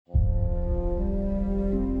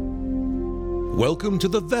Welcome to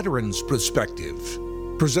the Veterans Perspective,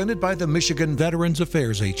 presented by the Michigan Veterans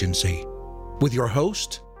Affairs Agency, with your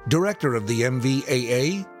host, Director of the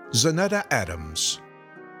MVAA, Zanetta Adams.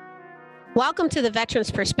 Welcome to the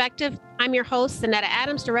Veterans Perspective. I'm your host, Zanetta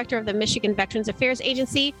Adams, Director of the Michigan Veterans Affairs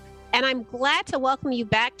Agency, and I'm glad to welcome you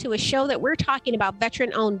back to a show that we're talking about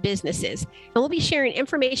veteran-owned businesses. And we'll be sharing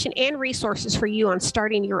information and resources for you on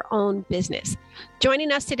starting your own business.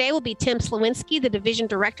 Joining us today will be Tim Slawinski, the Division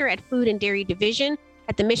Director at Food and Dairy Division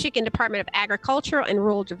at the Michigan Department of Agriculture and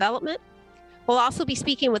Rural Development. We'll also be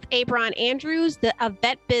speaking with Abron Andrews, of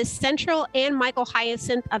VetBiz Central, and Michael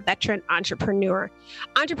Hyacinth, a veteran entrepreneur.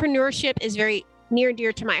 Entrepreneurship is very near and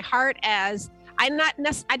dear to my heart, as I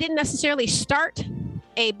didn't necessarily start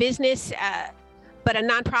a business, but a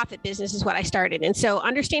nonprofit business is what I started. And so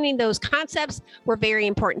understanding those concepts were very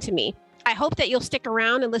important to me. I hope that you'll stick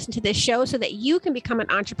around and listen to this show so that you can become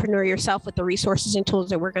an entrepreneur yourself with the resources and tools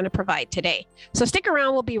that we're going to provide today. So stick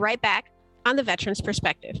around. We'll be right back on the Veterans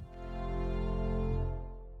Perspective.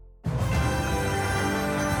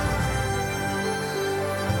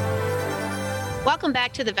 Welcome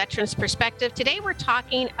back to the Veterans Perspective. Today we're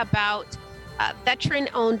talking about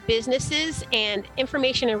veteran-owned businesses and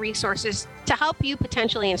information and resources to help you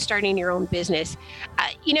potentially in starting your own business.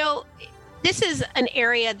 This is an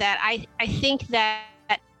area that I think that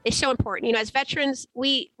is so important. As veterans,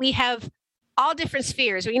 we have all different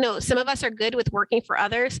spheres. Some of us are good with working for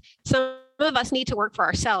others. Some of us need to work for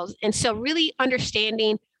ourselves. And so really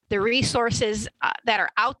understanding the resources that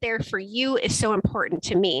are out there for you is so important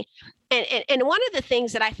to me. And one of the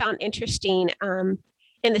things that I found interesting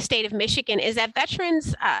in the state of Michigan is that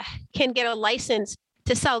veterans can get a license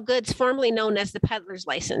to sell goods formerly known as the peddler's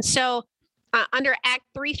license. So under Act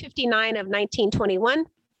 359 of 1921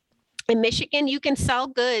 in Michigan, you can sell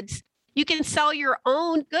goods. You can sell your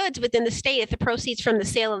own goods within the state if the proceeds from the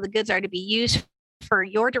sale of the goods are to be used for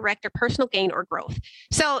your direct or personal gain or growth.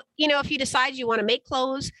 So, if you decide you want to make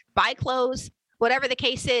clothes, buy clothes, whatever the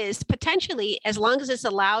case is, potentially, as long as it's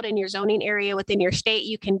allowed in your zoning area within your state,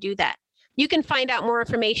 you can do that. You can find out more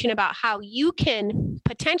information about how you can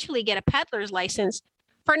potentially get a peddler's license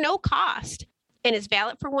for no cost, and it's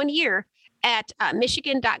valid for 1 year at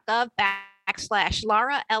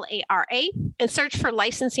michigan.gov/LARA, LARA, and search for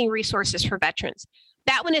licensing resources for veterans.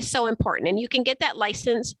 That one is so important, and you can get that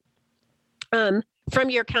license from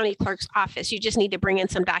your county clerk's office. You just need to bring in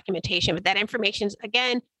some documentation, but that information is,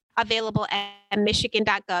 again, available at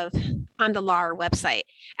michigan.gov on the LARA website.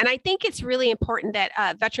 And I think it's really important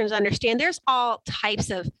that veterans understand there's all types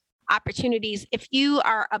of opportunities. If you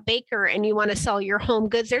are a baker and you want to sell your home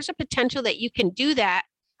goods, there's a potential that you can do that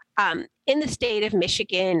in the state of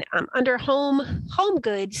Michigan under home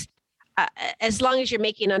goods, as long as you're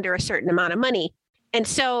making under a certain amount of money. And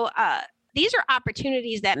so these are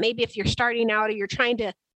opportunities that maybe if you're starting out or you're trying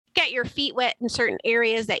to get your feet wet in certain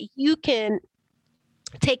areas, that you can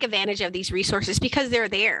take advantage of these resources because they're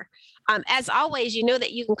there. As always, you know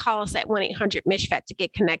that you can call us at 1-800-MICHVET to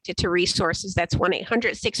get connected to resources. That's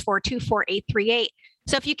 1-800-642-4838.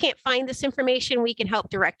 So if you can't find this information, we can help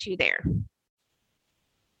direct you there.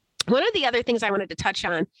 One of the other things I wanted to touch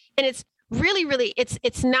on, and it's really,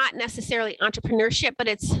 it's not necessarily entrepreneurship, but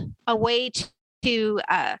it's a way to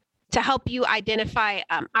help you identify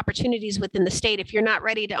opportunities within the state if you're not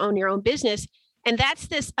ready to own your own business. And that's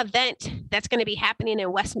this event that's going to be happening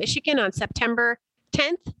in West Michigan on September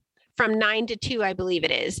 10th from 9 to 2, I believe it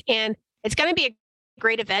is. And it's going to be a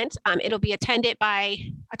great event. It'll be attended by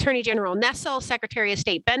Attorney General Nessel, Secretary of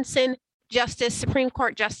State Benson, Supreme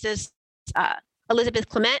Court Justice Elizabeth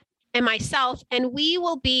Clement, and myself. And we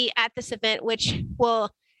will be at this event, which will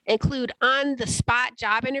include on-the-spot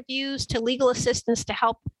job interviews to legal assistance to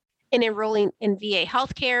help in enrolling in VA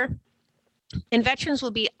healthcare. And veterans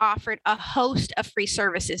will be offered a host of free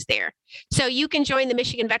services there. So you can join the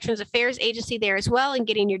Michigan Veterans Affairs Agency there as well and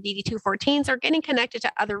getting your DD-214s or getting connected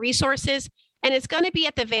to other resources. And it's going to be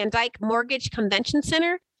at the Van Dyke Mortgage Convention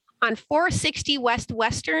Center on 460 West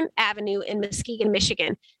Western Avenue in Muskegon,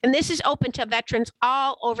 Michigan. And this is open to veterans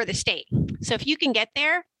all over the state. So if you can get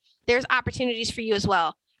there, there's opportunities for you as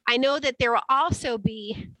well. I know that there will also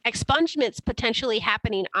be expungements potentially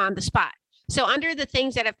happening on the spot. So under the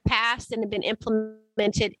things that have passed and have been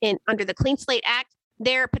implemented under the Clean Slate Act,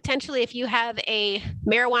 there potentially, if you have a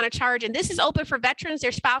marijuana charge, and this is open for veterans,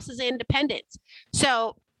 their spouses, and dependents.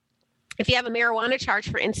 So if you have a marijuana charge,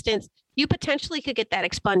 for instance, you potentially could get that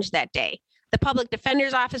expunged that day. The public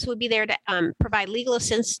defender's office would be there to provide legal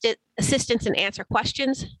assistance and answer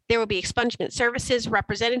questions. There will be expungement services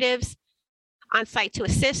representatives on site to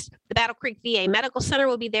assist. The Battle Creek VA Medical Center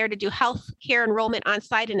will be there to do health care enrollment on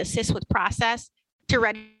site and assist with process to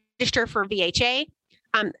register register for VHA.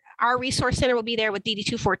 Our resource center will be there with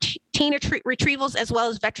DD-214 retrievals, as well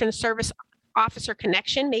as Veteran Service Officer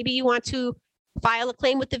Connection. Maybe you want to file a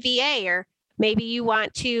claim with the VA, or maybe you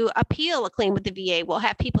want to appeal a claim with the VA. We'll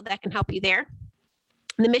have people that can help you there.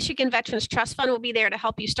 The Michigan Veterans Trust Fund will be there to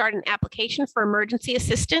help you start an application for emergency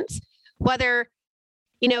assistance, whether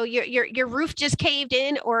your roof just caved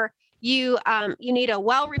in, or you need a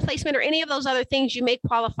well replacement, or any of those other things. You may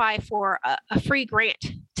qualify for a free grant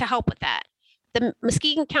to help with that. The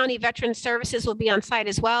Muskegon County Veteran Services will be on site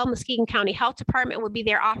as well. Muskegon County Health Department will be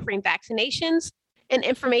there offering vaccinations and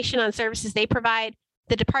information on services they provide.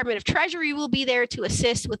 The Department of Treasury will be there to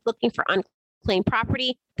assist with looking for unclaimed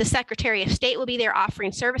property. The Secretary of State will be there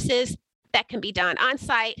offering services that can be done on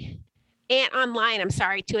site and online,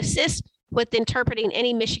 to assist with interpreting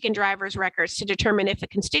any Michigan driver's records to determine if a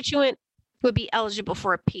constituent would be eligible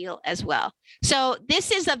for appeal as well. So this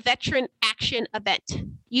is a veteran action event.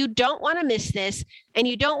 You don't want to miss this, and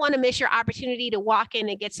you don't want to miss your opportunity to walk in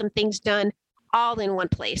and get some things done all in one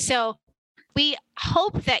place. So we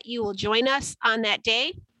hope that you will join us on that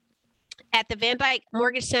day at the Van Dyke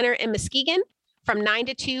Mortgage Center in Muskegon from 9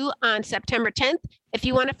 to 2 on September 10th. If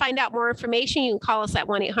you want to find out more information, you can call us at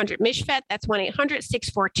 1-800-MISHFET. That's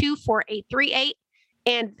 1-800-642-4838.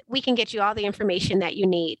 And we can get you all the information that you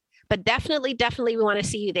need. But definitely, we want to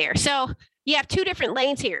see you there. So you have two different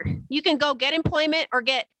lanes here. You can go get employment, or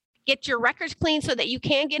get your records clean so that you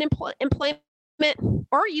can get employment,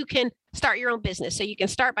 or you can start your own business. So you can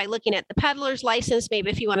start by looking at the peddler's license. Maybe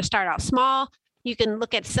if you want to start out small, you can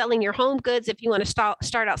look at selling your home goods if you want to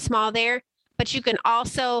start out small there. But you can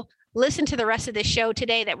also listen to the rest of this show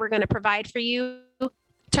today that we're going to provide for you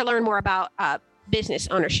to learn more about business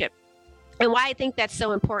ownership. And why I think that's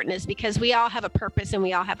so important is because we all have a purpose and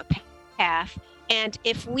we all have a path. And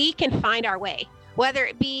if we can find our way, whether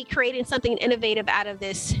it be creating something innovative out of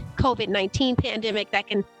this COVID-19 pandemic that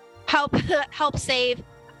can help save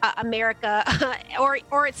America,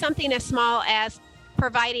 or it's something as small as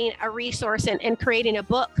providing a resource and creating a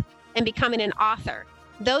book and becoming an author.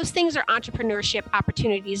 Those things are entrepreneurship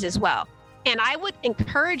opportunities as well. And I would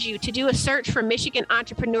encourage you to do a search for Michigan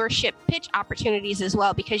entrepreneurship pitch opportunities as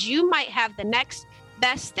well, because you might have the next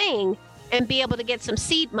best thing and be able to get some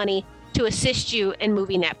seed money to assist you in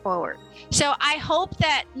moving that forward. So I hope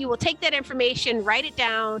that you will take that information, write it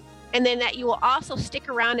down, and then that you will also stick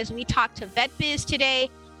around as we talk to VetBiz today,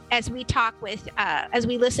 as we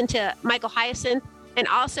listen to Michael Hyacinth, and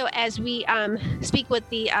also as we speak with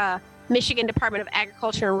the Michigan Department of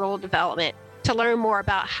Agriculture and Rural Development to learn more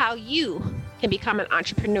about how you can become an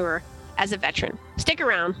entrepreneur as a veteran. Stick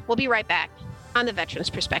around. We'll be right back on The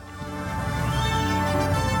Veteran's Perspective.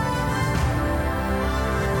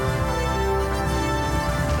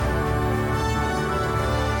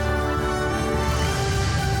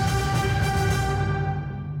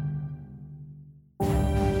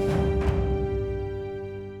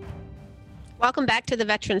 Welcome back to The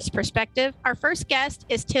Veteran's Perspective. Our first guest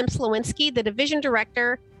is Tim Slowinski, the Division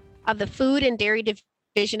Director of the Food and Dairy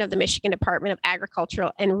Division of the Michigan Department of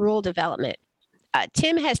Agriculture and Rural Development.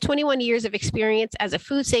 Tim has 21 years of experience as a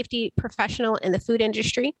food safety professional in the food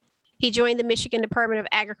industry. He joined the Michigan Department of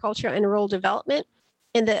Agriculture and Rural Development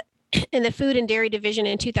in the Food and Dairy Division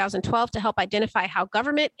in 2012 to help identify how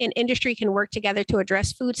government and industry can work together to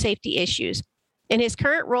address food safety issues. In his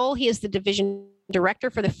current role, he is the Division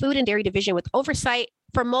Director for the Food and Dairy Division with oversight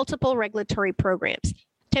for multiple regulatory programs.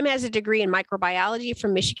 Tim has a degree in microbiology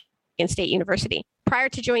from Michigan State University. Prior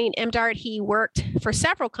to joining MDARD, he worked for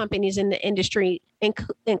several companies in the industry,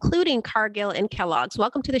 including Cargill and Kellogg's.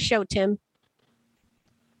 Welcome to the show, Tim.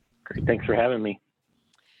 Great. Thanks for having me.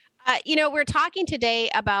 We're talking today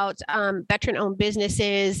about veteran-owned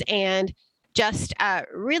businesses and just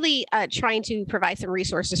really trying to provide some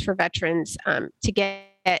resources for veterans to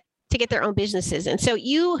get their own businesses. And so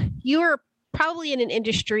you're probably in an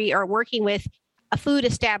industry or working with food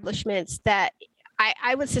establishments that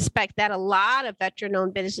I would suspect that a lot of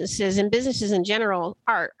veteran-owned businesses and businesses in general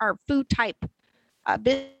are food type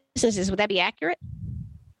businesses. Would that be accurate?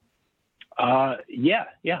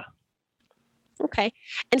 Yeah. Okay.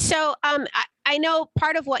 And so I know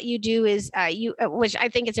part of what you do is which I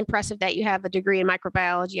think it's impressive that you have a degree in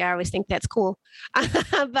microbiology. I always think that's cool.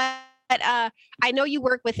 But I know you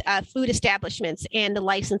work with food establishments and the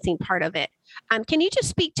licensing part of it. Can you just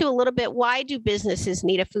speak to a little bit, why do businesses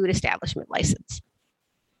need a food establishment license?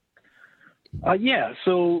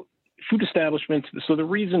 So food establishments, so the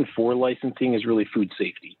reason for licensing is really food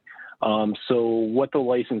safety. So what the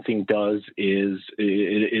licensing does is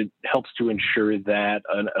it helps to ensure that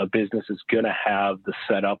a business is going to have the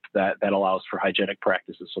setup that allows for hygienic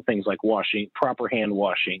practices. So things like washing, proper hand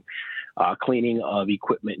washing, cleaning of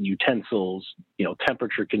equipment and utensils,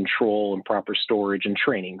 temperature control and proper storage and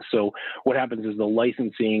training. So what happens is the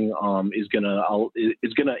licensing is going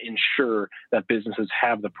to ensure that businesses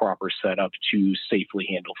have the proper setup to safely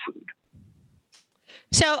handle food.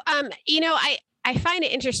 So, I find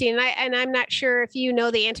it interesting, and I'm not sure if you know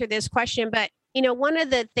the answer to this question, but one of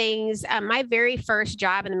the things, my very first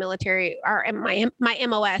job in the military, or my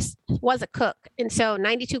MOS, was a cook, and so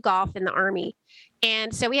 92 Golf in the Army,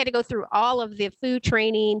 and so we had to go through all of the food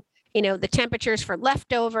training, the temperatures for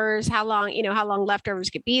leftovers, how long leftovers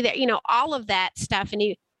could be there, all of that stuff, and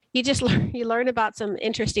you just learn about some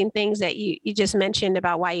interesting things that you just mentioned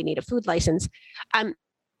about why you need a food license.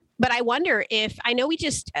 But I wonder if, I know we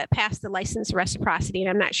just passed the license reciprocity, and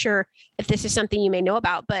I'm not sure if this is something you may know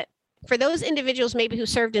about, but for those individuals maybe who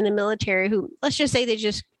served in the military, who, let's just say they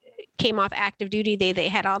just came off active duty, they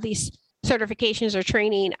had all these certifications or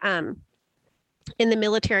training in the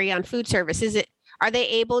military on food service. Are they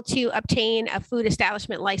able to obtain a food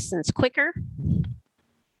establishment license quicker?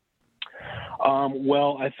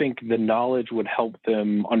 Well, I think the knowledge would help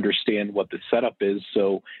them understand what the setup is.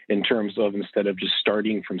 So in terms of, instead of just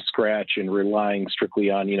starting from scratch and relying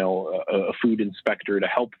strictly on, a food inspector to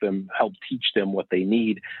help teach them what they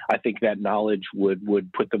need, I think that knowledge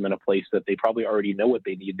would put them in a place that they probably already know what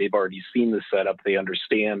they need. They've already seen the setup. They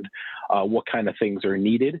understand what kind of things are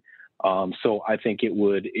needed. So I think it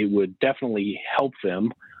would definitely help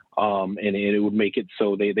them. And it would make it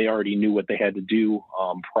so they already knew what they had to do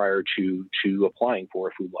prior to applying for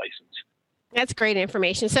a food license. That's great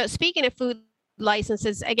information. So speaking of food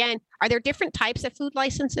licenses, again, are there different types of food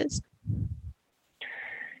licenses?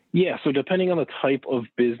 Yeah, so depending on the type of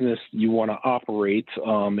business you want to operate,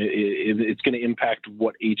 it's going to impact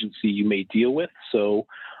what agency you may deal with. So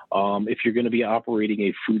if you're going to be operating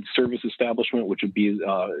a food service establishment, which would be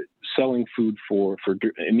selling food for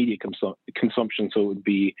immediate consumption, so it would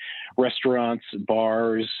be restaurants,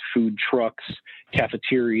 bars, food trucks,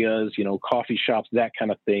 cafeterias, coffee shops, that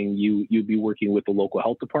kind of thing, you'd be working with the local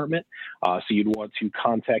health department. So you'd want to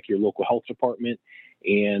contact your local health department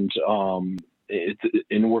and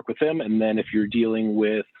work with them. And then if you're dealing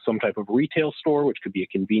with some type of retail store, which could be a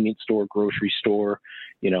convenience store, grocery store,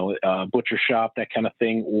 butcher shop, that kind of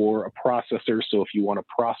thing, or a processor. So if you want to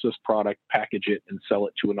process product, package it, and sell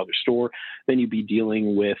it to another store, then you'd be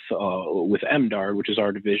dealing with MDARD, which is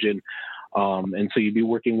our division. And so you'd be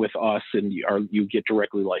working with us, and you get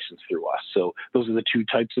directly licensed through us. So those are the two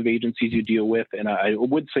types of agencies you deal with. And I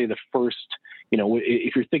would say the first,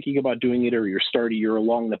 if you're thinking about doing it or you're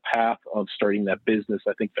along the path of starting that business,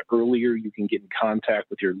 I think the earlier you can get in contact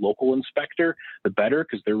with your local inspector, the better,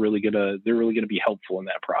 because they're really gonna be helpful in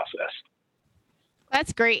that process.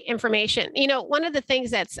 That's great information. One of the things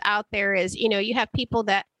that's out there is, you have people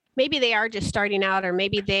that maybe they are just starting out, or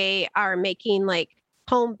maybe they are making like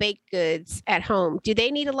home baked goods at home. Do they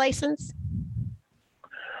need a license?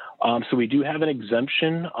 So we do have an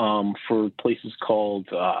exemption for places called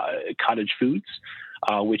cottage foods,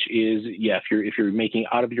 which is, if you're making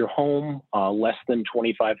out of your home less than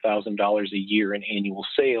 $25,000 a year in annual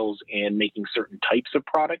sales and making certain types of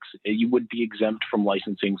products, you would be exempt from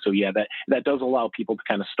licensing. So that does allow people to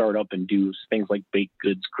kind of start up and do things like baked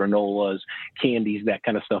goods, granolas, candies, that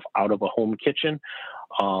kind of stuff out of a home kitchen,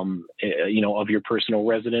 of your personal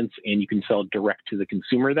residence, and you can sell direct to the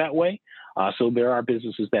consumer that way. So there are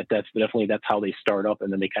businesses that's how they start up,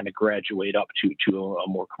 and then they kind of graduate up to a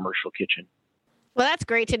more commercial kitchen. Well, that's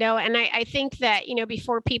great to know. And I think that,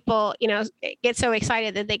 before people, get so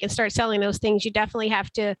excited that they can start selling those things, you definitely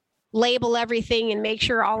have to label everything and make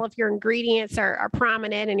sure all of your ingredients are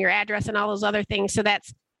prominent, and your address and all those other things. So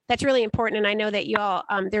that's really important. And I know that you all,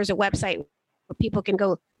 there's a website where people can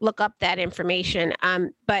go look up that information.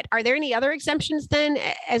 But are there any other exemptions then,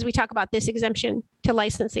 as we talk about this exemption to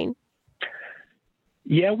licensing?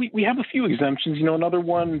 Yeah, we have a few exemptions. Another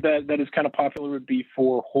one that is kind of popular would be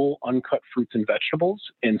for whole uncut fruits and vegetables.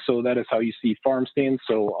 And so that is how you see farm stands.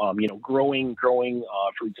 So, growing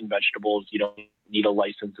fruits and vegetables, you don't need a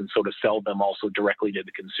license. And so to sell them also directly to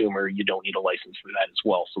the consumer, you don't need a license for that as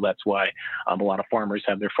well. So that's why a lot of farmers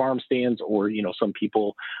have their farm stands, or, some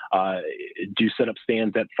people do set up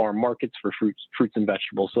stands at farm markets for fruits and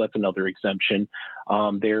vegetables. So that's another exemption.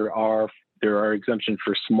 There are exemptions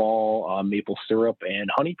for small maple syrup and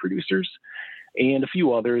honey producers. and a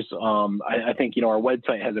few others. I think, our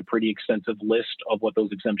website has a pretty extensive list of what those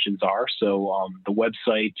exemptions are. So the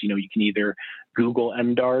website, you can either Google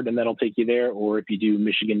MDARD and that'll take you there, or if you do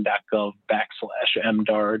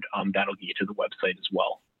michigan.gov/MDARD, that'll get you to the website as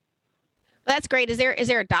well. That's great. Is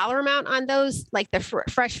there a dollar amount on those, like the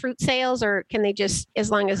fresh fruit sales, or can they just, as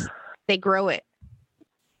long as they grow it?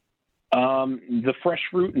 The fresh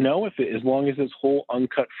fruit, no. As long as it's whole,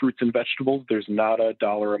 uncut fruits and vegetables, there's not a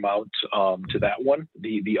dollar amount to that one.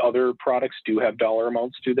 The other products do have dollar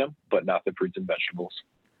amounts to them, but not the fruits and vegetables.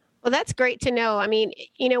 Well, that's great to know. I mean,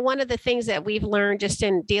 one of the things that we've learned just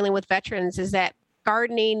in dealing with veterans is that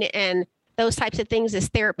gardening and those types of things is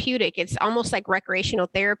therapeutic. It's almost like recreational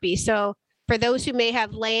therapy. So for those who may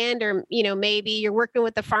have land, or, maybe you're working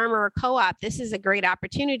with a farmer or co-op, this is a great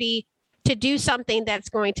opportunity to do something that's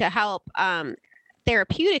going to help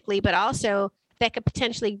therapeutically, but also that could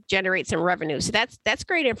potentially generate some revenue. So that's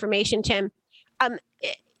great information, Tim.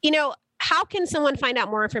 How can someone find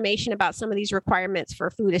out more information about some of these requirements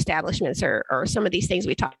for food establishments, or some of these things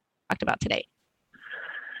we talked about today?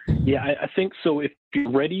 Yeah, I think so. If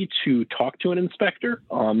you're ready to talk to an inspector,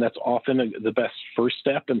 that's often the best first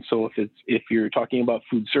step. And so if you're talking about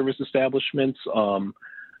food service establishments,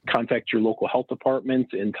 contact your local health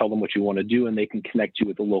department and tell them what you want to do, and they can connect you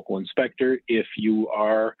with the local inspector. If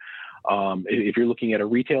you're looking at a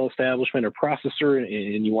retail establishment or processor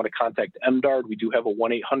and you want to contact MDARD, we do have a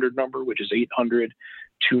 1-800 number, which is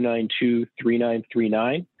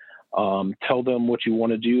 800-292-3939. Tell them what you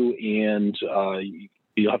want to do, and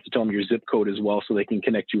you'll have to tell them your zip code as well, so they can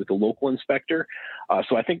connect you with the local inspector.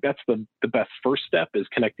 So I think that's the best first step, is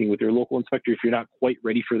connecting with your local inspector. If you're not quite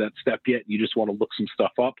ready for that step yet, you just want to look some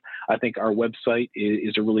stuff up, I think our website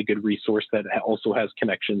is a really good resource that also has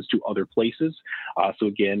connections to other places. So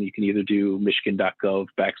again, you can either do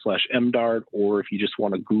michigan.gov/MDARD, or if you just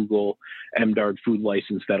want to Google MDARD food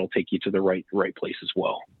license, that'll take you to the right place as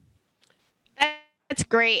well. That's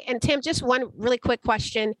great. And Tim, just one really quick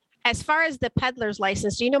question. As far as the peddler's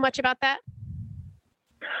license, do you know much about that?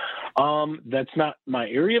 That's not my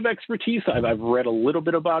area of expertise. I've read a little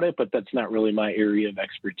bit about it, but that's not really my area of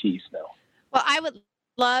expertise, no. Well, I would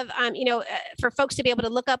love, for folks to be able to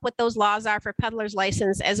look up what those laws are for peddler's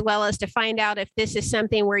license, as well as to find out if this is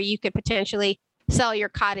something where you could potentially sell your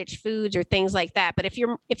cottage foods or things like that. But if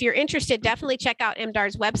you're interested, definitely check out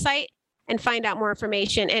MDARD's website and find out more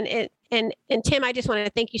information. And Tim, I just wanted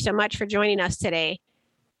to thank you so much for joining us today.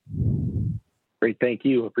 Great. Thank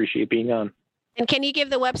you. Appreciate being on. And can you give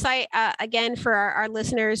the website again for our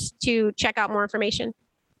listeners to check out more information?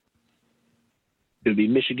 It would be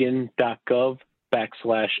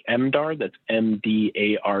michigan.gov/MDARD. That's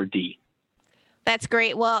MDARD. That's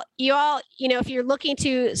great. Well, you all, if you're looking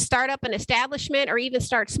to start up an establishment or even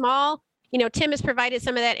start small, Tim has provided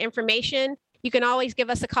some of that information. You can always give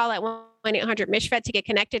us a call at 1-800-MICHFET to get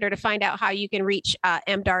connected, or to find out how you can reach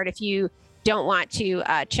MDARD if you don't want to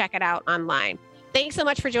check it out online. Thanks so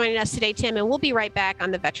much for joining us today, Tim, and we'll be right back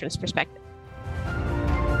on the Veterans Perspective.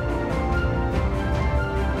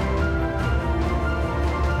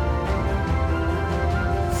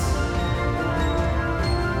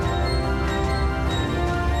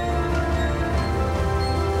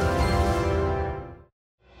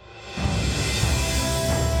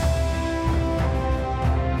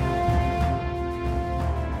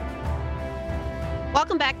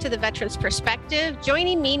 Welcome back to the Veterans Perspective.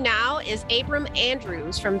 Joining me now is Abram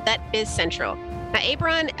Andrews from VetBiz Central. Now,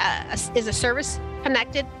 Abram is a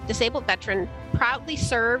service-connected disabled veteran, proudly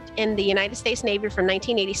served in the United States Navy from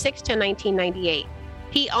 1986 to 1998.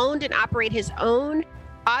 He owned and operated his own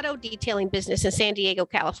auto detailing business in San Diego,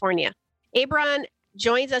 California. Abram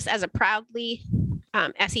joins us as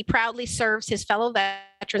he proudly serves his fellow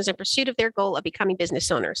veterans in pursuit of their goal of becoming business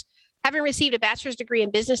owners. Having received a bachelor's degree in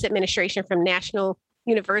business administration from National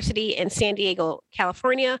University in San Diego,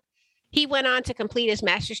 California, he went on to complete his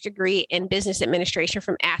master's degree in business administration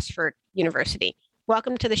from Ashford University.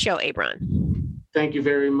 Welcome to the show, Abram. Thank you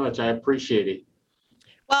very much. I appreciate it.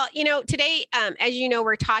 Well, today, as you know,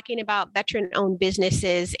 we're talking about veteran-owned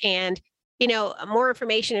businesses and, more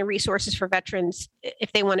information and resources for veterans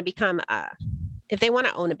if they want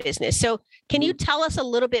to own a business. So can you tell us a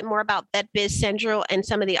little bit more about VetBiz Central and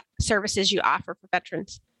some of the services you offer for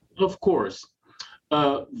veterans? Of course.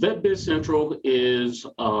 VetBiz Central is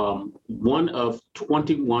one of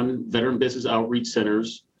 21 veteran business outreach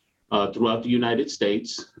centers throughout the United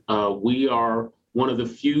States. We are one of the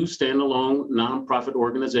few standalone nonprofit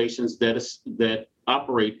organizations that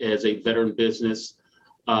operate as a veteran business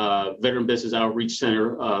outreach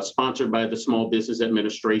center sponsored by the Small Business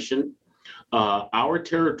Administration. Our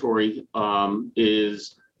territory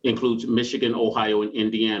is includes Michigan, Ohio, and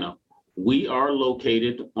Indiana. We are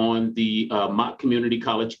located on the Mott Community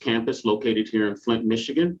College campus located here in Flint,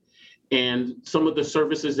 Michigan. And some of the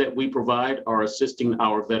services that we provide are assisting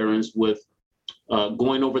our veterans with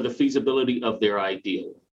going over the feasibility of their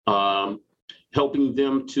ideal, helping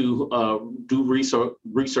them to do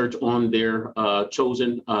research on their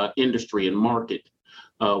chosen industry and market.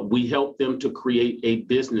 We help them to create a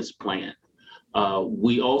business plan.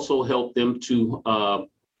 We also help them to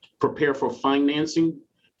prepare for financing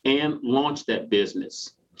and launch that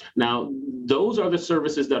business. Now, those are the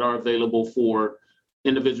services that are available for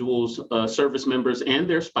individuals, service members, and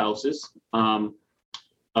their spouses that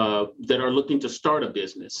are looking to start a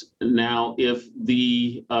business. Now, if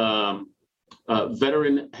the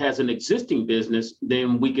veteran has an existing business,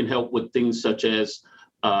 then we can help with things such as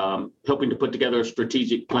helping to put together a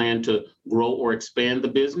strategic plan to grow or expand the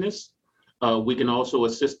business. We can also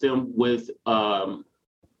assist them with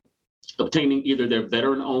obtaining either their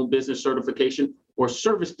veteran-owned business certification or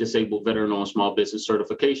service-disabled veteran-owned small business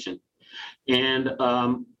certification. And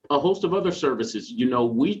a host of other services.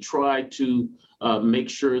 We try to make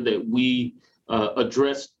sure that we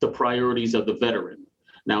address the priorities of the veteran.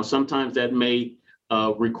 Now, sometimes that may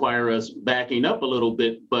require us backing up a little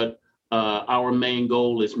bit, but our main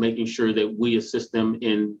goal is making sure that we assist them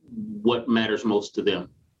in what matters most to them.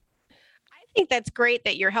 I think that's great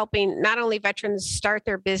that you're helping not only veterans start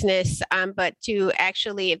their business, but to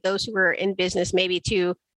actually, if those who are in business, maybe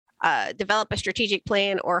to develop a strategic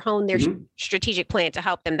plan or hone their strategic plan to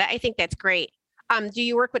help them. I think that's great. Do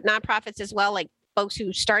you work with nonprofits as well, like folks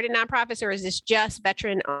who started nonprofits, or is this just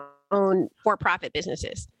veteran-owned for-profit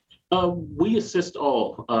businesses? We assist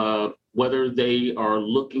all, whether they are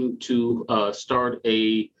looking to start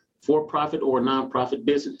a for-profit or nonprofit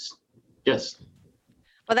business. Yes.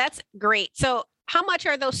 Well, that's great. So how much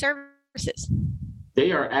are those services?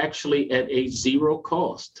 They are actually at a zero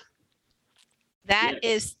cost.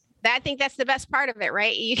 I think that's the best part of it,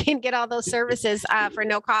 right? You can get all those services for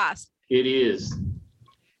no cost. It is.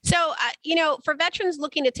 So, for veterans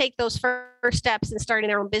looking to take those first steps in starting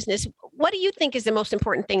their own business, what do you think is the most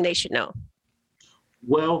important thing they should know?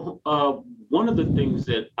 Well, one of the things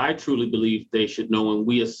that I truly believe they should know and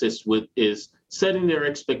we assist with is setting their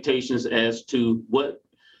expectations as to what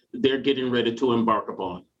they're getting ready to embark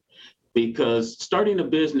upon. Because starting a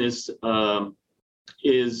business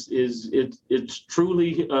it's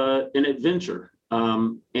truly an adventure.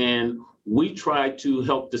 And we try to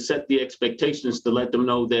help to set the expectations to let them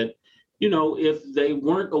know that, if they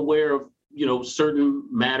weren't aware of, certain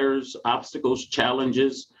matters, obstacles,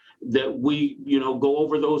 challenges, that we, go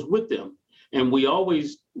over those with them. And we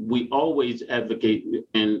always advocate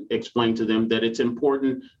and explain to them that it's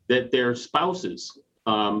important that their spouses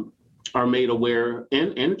are made aware,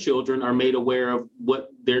 and children are made aware of what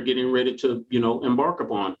they're getting ready to, embark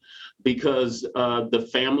upon, because the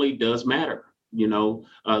family does matter.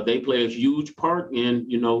 They play a huge part in,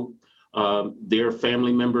 their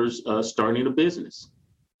family members starting a business.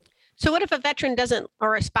 So what if a veteran doesn't,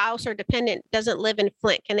 or a spouse or dependent doesn't live in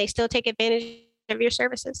Flint? Can they still take advantage of your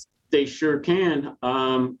services? They sure can.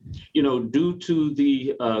 Due to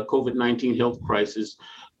the COVID-19 health crisis,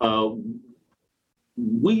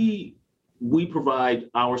 we provide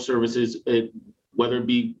our services, whether it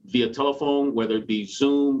be via telephone, whether it be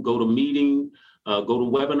Zoom, GoToMeeting,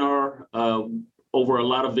 GoToWebinar, over a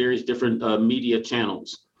lot of various different media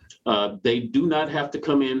channels. They do not have to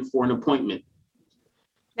come in for an appointment.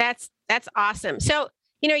 That's awesome. So,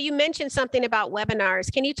 you mentioned something about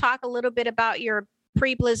webinars. Can you talk a little bit about your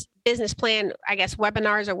pre-business plan, I guess,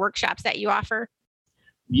 webinars or workshops that you offer?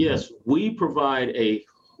 Yes, we provide a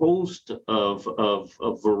host of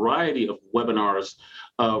a variety of webinars,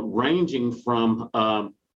 ranging from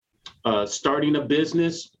starting a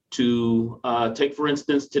business to take, for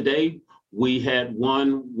instance, today we had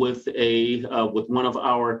one with one of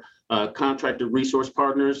our contracted resource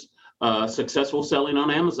partners, successful selling on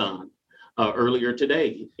Amazon earlier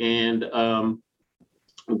today, and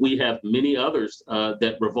we have many others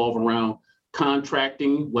that revolve around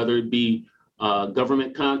contracting, whether it be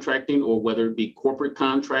government contracting or whether it be corporate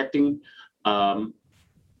contracting,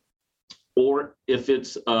 or if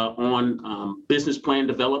it's on business plan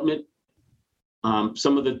development.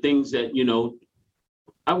 Some of the things that,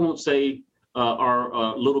 I won't say are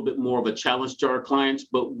a little bit more of a challenge to our clients,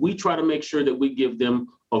 but we try to make sure that we give them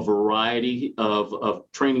a variety of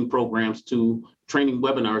training programs training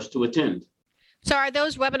webinars to attend. So are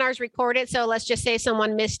those webinars recorded? So let's just say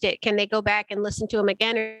someone missed it. Can they go back and listen to them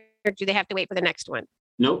again, or do they have to wait for the next one?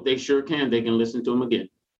 Nope, they sure can. They can listen to them again.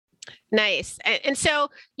 Nice. And so,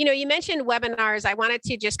 you mentioned webinars. I wanted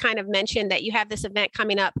to just kind of mention that you have this event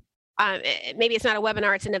coming up. Maybe it's not a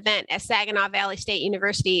webinar, it's an event at Saginaw Valley State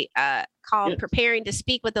University called Yes. Preparing to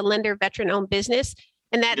Speak with a Lender Veteran-Owned Business.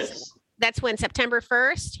 And Yes. that's when, September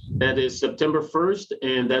 1st? That is September 1st,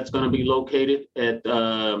 and that's going to be located at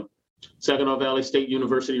Saginaw Valley State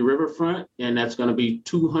University Riverfront, and that's going to be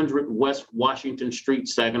 200 West Washington Street,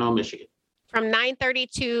 Saginaw, Michigan. From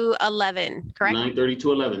 9:30 to 11, correct? 9:30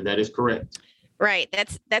 to 11, that is correct. Right.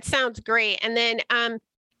 That sounds great. And then, and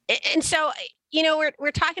so,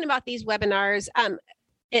 we're talking about these webinars and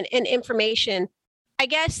information. I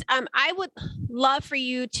guess I would love for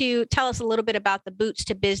you to tell us a little bit about the Boots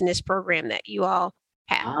to Business program that you all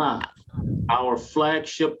have. Our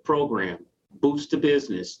flagship program, Boots to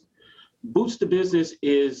Business. Boots to Business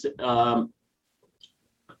is the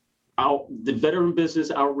Veteran Business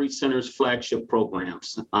Outreach Center's flagship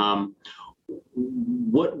programs.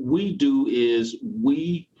 What we do is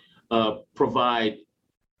we provide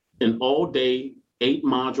an all-day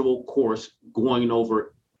 8-module course going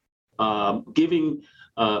over giving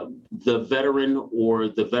the veteran or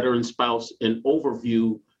the veteran spouse an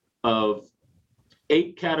overview of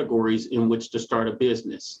 8 categories in which to start a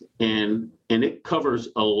business. And it covers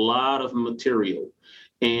a lot of material.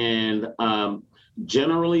 And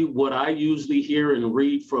generally, what I usually hear and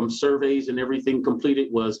read from surveys and everything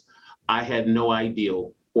completed was, I had no idea,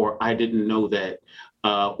 or I didn't know that,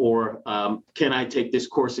 or can I take this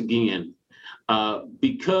course again?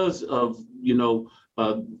 Because of,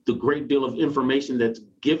 the great deal of information that's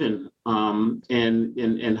given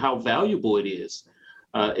and how valuable it is.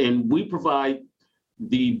 And we provide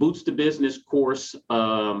the Boots to Business course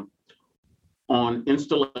on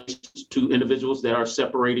installations to individuals that are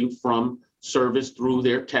separating from service through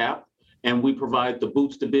their TAP. And we provide the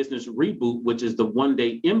Boots to Business Reboot, which is the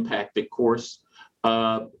one-day impacted course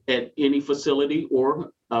at any facility,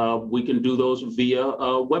 or we can do those via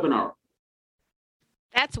a webinar.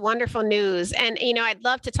 That's wonderful news. And, I'd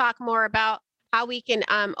love to talk more about how we can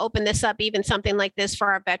open this up, even something like this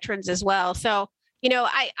for our veterans as well. So,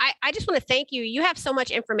 I just want to thank you. You have so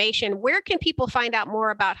much information. Where can people find out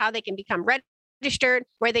more about how they can become registered,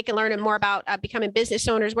 where they can learn more about becoming business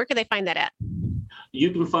owners? Where can they find that at?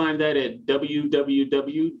 You can find that at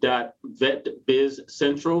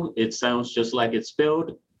www.vetbizcentral. It sounds just like it's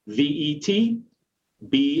spelled,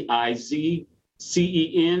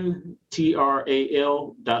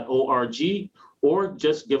 VETBIZCENTRAL.org, or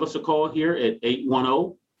just give us a call here at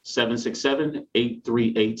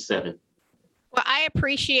 810-767-8387. Well, I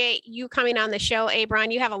appreciate you coming on the show,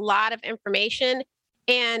 Abron. You have a lot of information,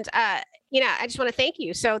 and I just want to thank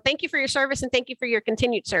you. So thank you for your service, and thank you for your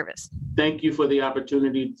continued service. Thank you for the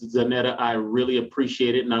opportunity, Zanetta. I really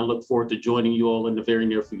appreciate it, and I look forward to joining you all in the very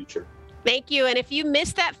near future. Thank you. And if you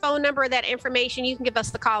missed that phone number or that information, you can give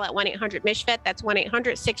us the call at 1-800-MISHFET. That's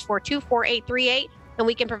 1-800-642-4838, and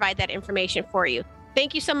we can provide that information for you.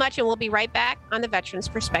 Thank you so much, and we'll be right back on The Veterans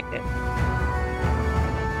Perspective.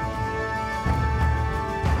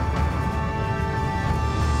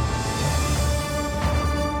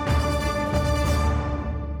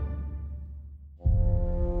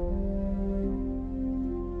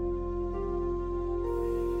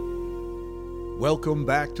 Welcome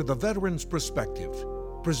back to the Veterans Perspective,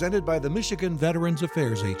 presented by the Michigan Veterans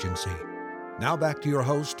Affairs Agency. Now back to your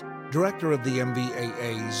host, Director of the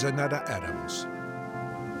MVAA, Zanetta Adams.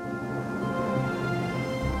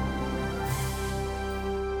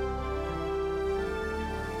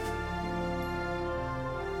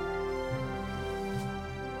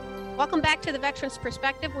 Welcome back to the Veterans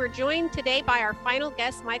Perspective. We're joined today by our final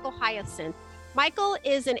guest, Michael Hyacinth. Michael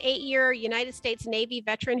is an 8-year United States Navy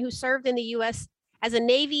veteran who served in the U.S. as a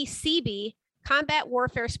Navy Seabee combat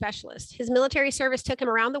warfare specialist. His military service took him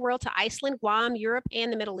around the world to Iceland, Guam, Europe, and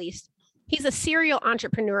the Middle East. He's a serial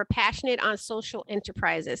entrepreneur, passionate on social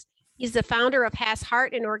enterprises. He's the founder of Has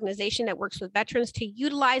Heart, an organization that works with veterans to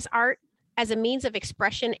utilize art as a means of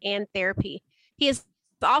expression and therapy. He is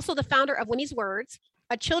also the founder of Wimmy's Words,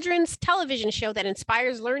 a children's television show that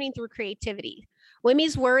inspires learning through creativity.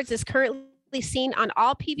 Wimmy's Words is currently seen on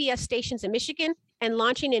all PBS stations in Michigan and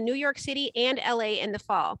launching in New York City and LA in the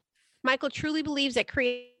fall. Michael truly believes that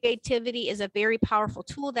creativity is a very powerful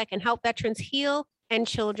tool that can help veterans heal and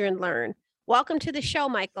children learn. Welcome to the show,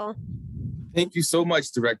 Michael. Thank you so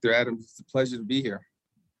much, Director Adams. It's a pleasure to be here.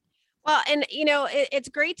 Well, and it's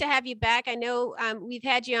great to have you back. I know we've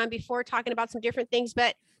had you on before talking about some different things,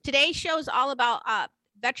 but today's show is all about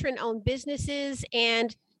veteran-owned businesses.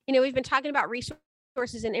 And, we've been talking about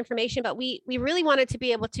resources and information, but we really wanted to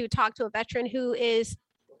be able to talk to a veteran who is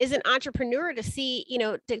an entrepreneur to see,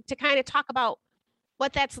 to kind of talk about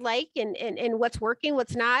what that's like and what's working,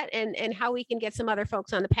 what's not, and how we can get some other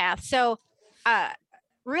folks on the path. So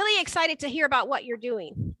really excited to hear about what you're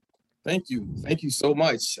doing. Thank you. Thank you so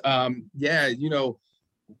much. Yeah,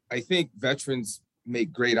 I think veterans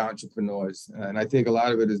make great entrepreneurs. And I think a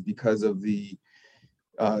lot of it is because of the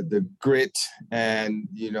grit and,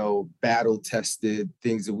 battle tested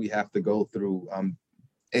things that we have to go through,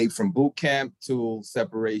 from boot camp to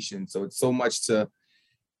separation. So it's so much to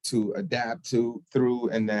adapt through,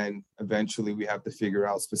 and then eventually we have to figure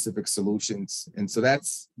out specific solutions. And so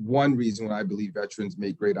that's one reason why I believe veterans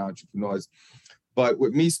make great entrepreneurs. But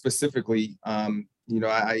with me specifically,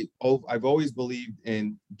 I've always believed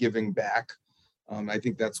in giving back. I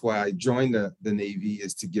think that's why I joined the Navy,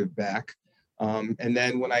 is to give back. And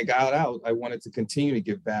then when I got out, I wanted to continue to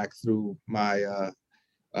give back through my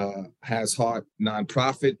Has Heart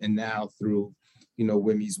nonprofit, and now through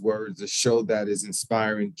Wimmy's Words, a show that is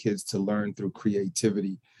inspiring kids to learn through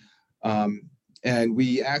creativity. And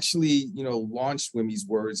we actually, launched Wimmy's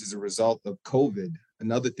Words as a result of COVID.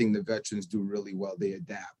 Another thing that veterans do really well, they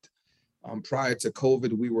adapt. Prior to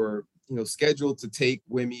COVID, we were, scheduled to take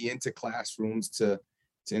Wimmy into classrooms to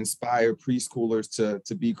inspire preschoolers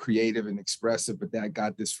to be creative and expressive, but that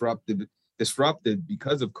got disrupted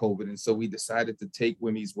because of COVID. And so we decided to take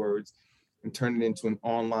Wimmy's Words and turn it into an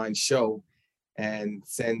online show. And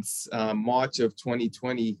since March of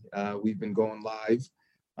 2020, we've been going live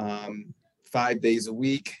 5 days a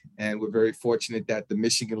week. And we're very fortunate that the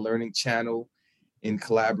Michigan Learning Channel, in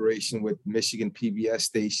collaboration with Michigan PBS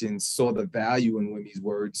stations, saw the value in Wimmy's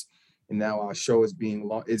Words. And now our show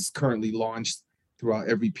is currently launched throughout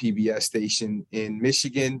every PBS station in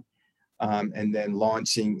Michigan, and then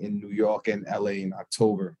launching in New York and LA in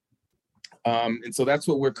October. And so that's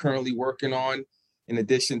what we're currently working on. In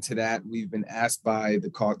addition to that, we've been asked by the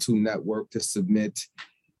Cartoon Network to submit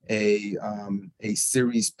a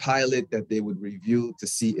series pilot that they would review to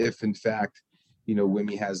see if, in fact,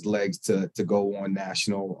 Wimmy has legs to go on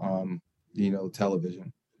national,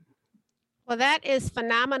 television. Well, that is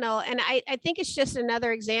phenomenal. And I think it's just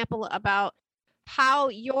another example about how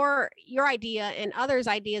your idea and others'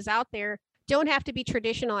 ideas out there don't have to be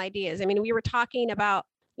traditional ideas. I mean, we were talking about,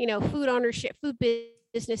 food ownership, food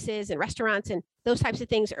businesses and restaurants and those types of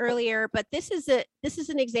things earlier, but this is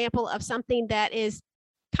an example of something that is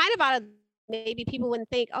kind of out of, maybe people wouldn't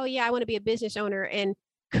think, oh yeah, I want to be a business owner and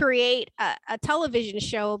create a television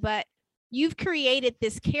show, but you've created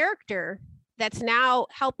this character that's now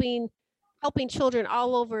helping children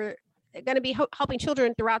all over, going to be helping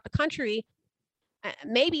children throughout the country,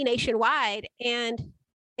 maybe nationwide, and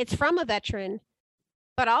it's from a veteran,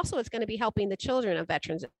 but also it's going to be helping the children of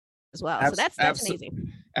veterans as well. So that's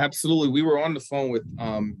amazing. Absolutely. We were on the phone with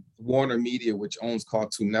Warner Media, which owns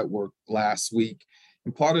Cartoon Network, last week.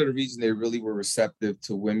 And part of the reason they really were receptive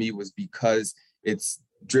to Wimmy was because it's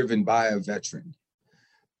driven by a veteran.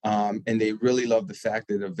 And they really love the fact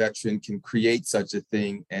that a veteran can create such a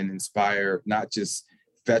thing and inspire not just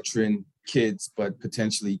veteran kids, but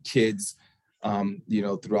potentially kids,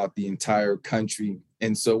 throughout the entire country.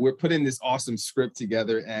 And so we're putting this awesome script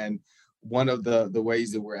together. And one of the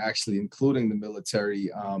ways that we're actually including the military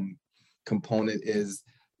component is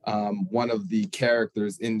one of the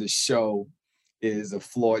characters in the show is a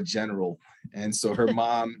flawed general. And so her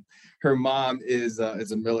mom is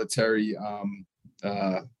a military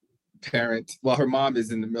parent. Well, her mom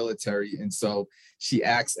is in the military. And so she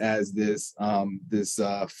acts as this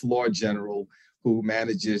flawed general who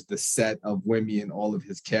manages the set of Wimmy and all of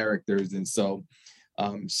his characters. And so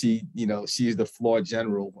she is the flawed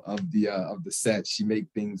general of the set. She makes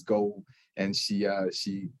things go, and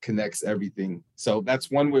she connects everything. So that's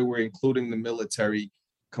one way we're including the military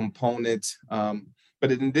component.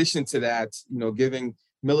 But in addition to that, giving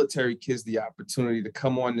military kids the opportunity to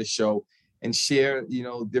come on the show and share,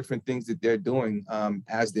 different things that they're doing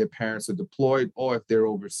as their parents are deployed or if they're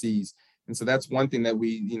overseas. And so that's one thing that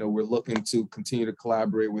we're looking to continue to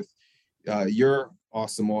collaborate with your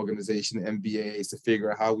awesome organization, MVAA, to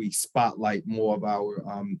figure out how we spotlight more of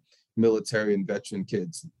our military and veteran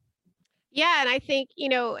kids. Yeah. And I think,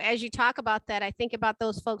 as you talk about that, I think about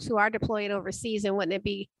those folks who are deployed overseas, and wouldn't it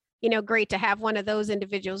be, great to have one of those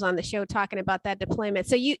individuals on the show talking about that deployment.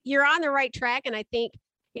 So you're on the right track. And I think,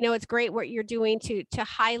 it's great what you're doing to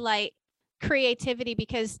highlight creativity,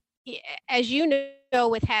 because as you know,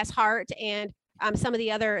 with Has Heart and some of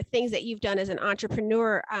the other things that you've done as an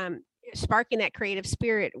entrepreneur, sparking that creative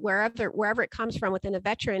spirit wherever it comes from within a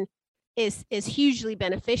veteran is hugely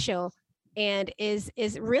beneficial, and is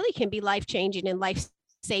really can be life-changing and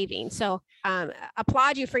life-saving. So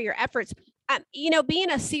applaud you for your efforts.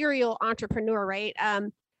 Being a serial entrepreneur, right?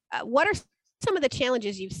 What are some of the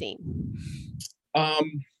challenges you've seen?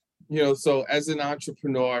 So as an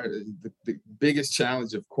entrepreneur, the biggest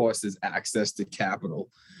challenge, of course, is access to capital.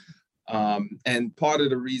 And part of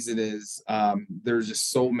the reason is there's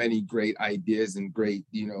just so many great ideas and great,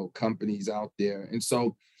 companies out there. And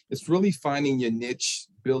so it's really finding your niche,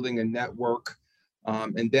 building a network,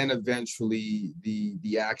 and then eventually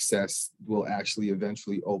the access will actually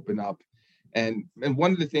eventually open up. And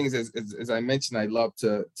one of the things, as I mentioned, I love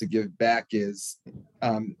to give back is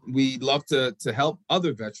we love to help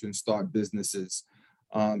other veterans start businesses.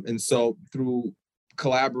 And so through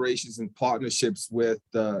collaborations and partnerships with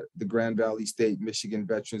the Grand Valley State Michigan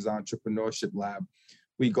Veterans Entrepreneurship Lab,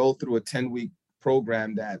 we go through a 10-week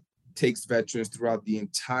program that takes veterans throughout the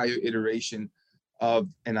entire iteration of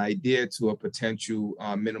an idea to a potential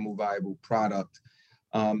minimal viable product.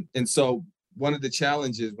 And so one of the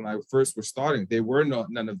challenges when I first was starting, there were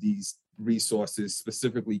none of these resources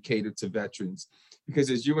specifically catered to veterans, because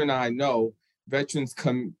as you and I know, veterans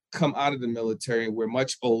come out of the military and we're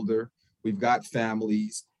much older. We've got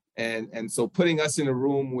families. And so putting us in a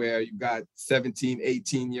room where you've got 17,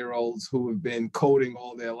 18-year-olds who have been coding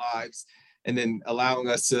all their lives and then allowing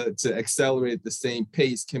us to accelerate at the same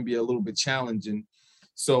pace can be a little bit challenging.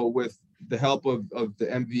 So with the help of the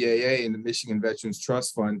MVAA and the Michigan Veterans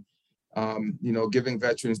Trust Fund, giving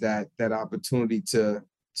veterans that opportunity to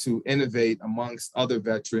innovate amongst other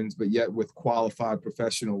veterans, but yet with qualified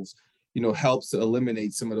professionals, helps to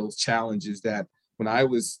eliminate some of those challenges that when I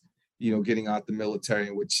was, getting out the military,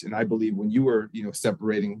 and I believe when you were,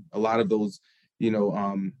 separating, a lot of those,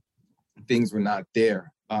 things were not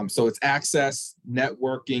there. So it's access,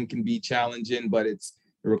 networking can be challenging, but it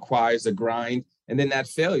requires a grind. And then that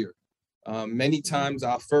failure. Many times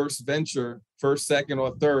our first venture, first, second,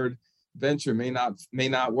 or third venture may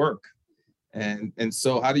not work. And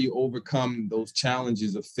so how do you overcome those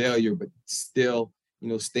challenges of failure, but still,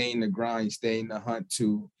 stay in the grind, stay in the hunt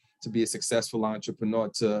to be a successful entrepreneur,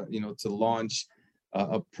 to launch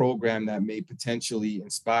a program that may potentially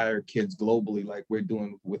inspire kids globally, like we're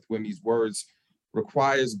doing with Wimmy's Words,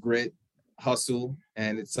 requires grit, hustle,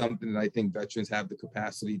 and it's something that I think veterans have the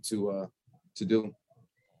capacity to do.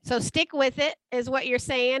 So stick with it is what you're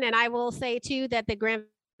saying. And I will say too, that the Grand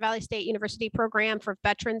Valley State University program for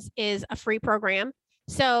veterans is a free program.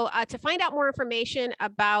 So to find out more information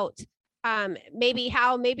about maybe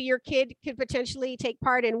how your kid could potentially take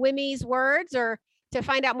part in Wimmy's Words, or to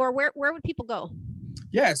find out more, where would people go?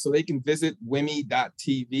 Yeah, so they can visit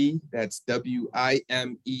wimmy.tv. That's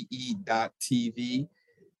WIMEE.tv.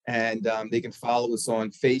 And they can follow us on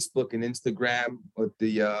Facebook and Instagram with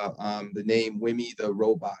the name Wimmy the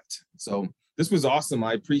Robot. So this was awesome.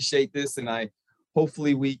 I appreciate this, and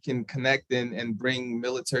hopefully we can connect and bring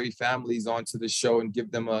military families onto the show and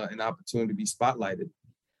give them an opportunity to be spotlighted.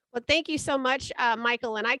 Well, thank you so much,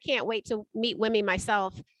 Michael, and I can't wait to meet Wimmy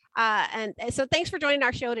myself. And so thanks for joining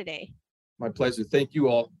our show today. My pleasure. Thank you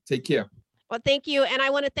all. Take care. Well, thank you. And I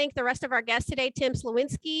want to thank the rest of our guests today, Tim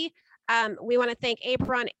Slawinski. We want to thank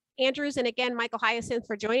Abron Andrews and again, Michael Hyacinth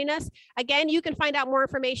for joining us. Again, you can find out more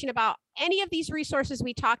information about any of these resources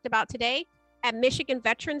we talked about today at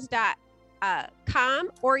michiganveterans.com,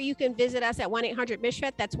 or you can visit us at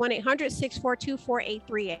 1-800-MICHVET. That's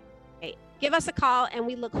 1-800-642-4838. Give us a call, and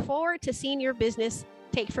we look forward to seeing your business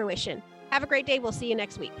take fruition. Have a great day. We'll see you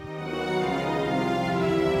next week.